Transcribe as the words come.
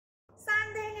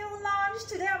lunch.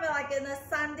 Today I'm like in a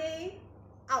Sunday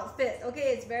outfit.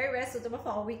 Okay, it's very suitable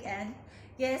for a weekend.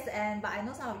 Yes, but I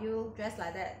know some of you dress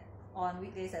like that on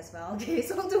weekdays as well. Okay,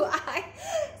 so do I.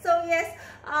 So yes,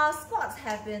 Skorts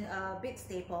have been a big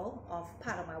staple of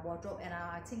part of my wardrobe, and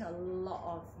I think a lot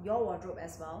of your wardrobe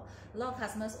as well. A lot of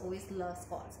customers always love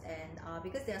Skorts, and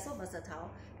because they are so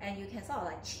versatile, and you can sort of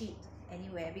like cheat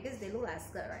anywhere because they look like a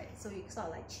skirt, right? So you sort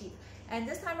of like cheat. And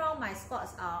this time around, my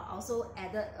Skorts also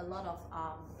added a lot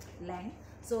of length,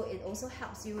 so it also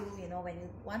helps you, you know, when you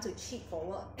want to cheat for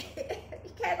work.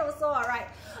 You can also, all right.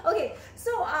 Okay,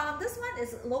 so this one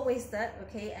is low-waisted,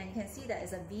 okay, and you can see that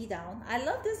it's a V down. I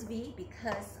love this V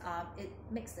because it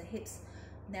makes the hips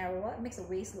narrower, it makes the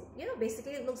waist look, you know,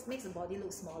 basically it makes the body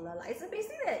look smaller. Like it's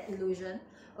basically an illusion,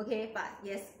 okay, but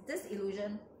yes, this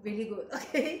illusion really good,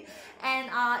 okay. And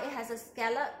it has a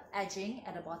scallop edging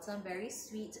at the bottom, very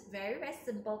sweet, very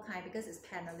simple kind because it's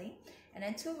paneling, and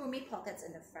then 2 roomy pockets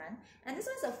in the front, and this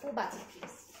one's a full batik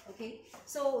piece. Okay,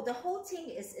 so the whole thing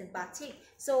is in batik,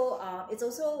 so it's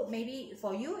also, maybe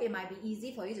for you it might be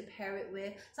easy for you to pair it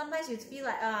with. Sometimes you feel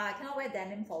like I cannot wear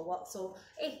denim for work, so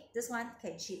hey, this one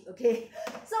can cheat. Okay,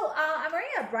 so I'm wearing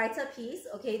a brighter piece.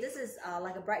 Okay, this is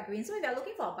like a bright green, so if you're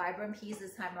looking for a vibrant piece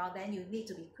this time around, then you need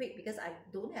to be quick because I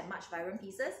don't have much vibrant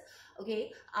pieces.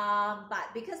 Okay, but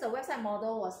because the website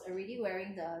model was already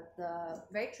wearing the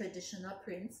very traditional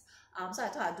prints, so I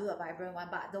thought I'd do a vibrant one,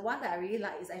 but the one that I really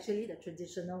like is actually the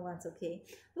traditional ones. Okay,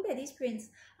 look at these prints.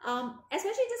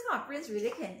 Especially this kind of prints really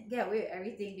can get away with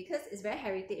everything because it's very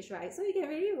heritage, right? So you can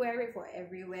really wear it for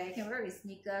everywhere. You can wear it with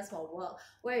sneakers for work,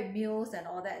 wear it with meals and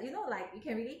all that, you know, like you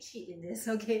can really cheat in this.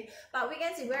 Okay, but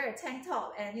weekends you wear a tank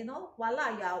top and you know,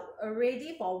 voila, you are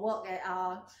ready for work at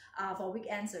for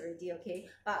weekends already. Okay,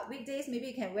 but weekdays maybe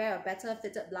you can wear a better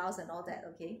fitted blouse and all that.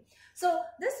 Okay, so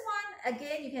this one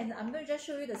again, you can, I'm going to just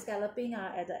show you the scalloping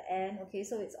at the end. Okay,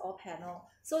 so it's all panel,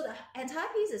 so the entire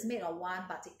piece is made of one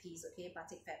batik piece. Okay,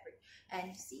 batik fabric, and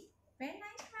you see, very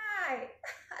nice, right?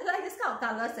 I like this kind of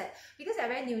color set because they're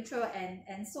very neutral,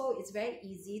 and so it's very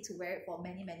easy to wear it for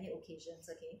many occasions.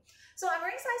 Okay, so I'm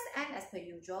wearing size M as per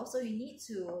usual, so you need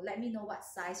to let me know what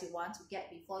size you want to get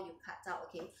before you cut out.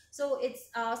 Okay, so it's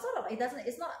sort of,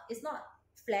 it's not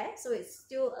flare, so it's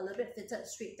still a little bit fitted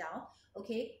straight down.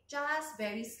 Okay, just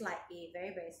very slight A,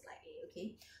 very slight A.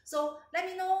 Okay, so let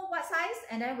me know what size,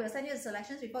 and then we'll send you the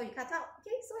selections before you cut out.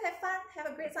 Okay, so have fun,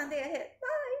 have a great Sunday ahead.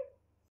 Bye.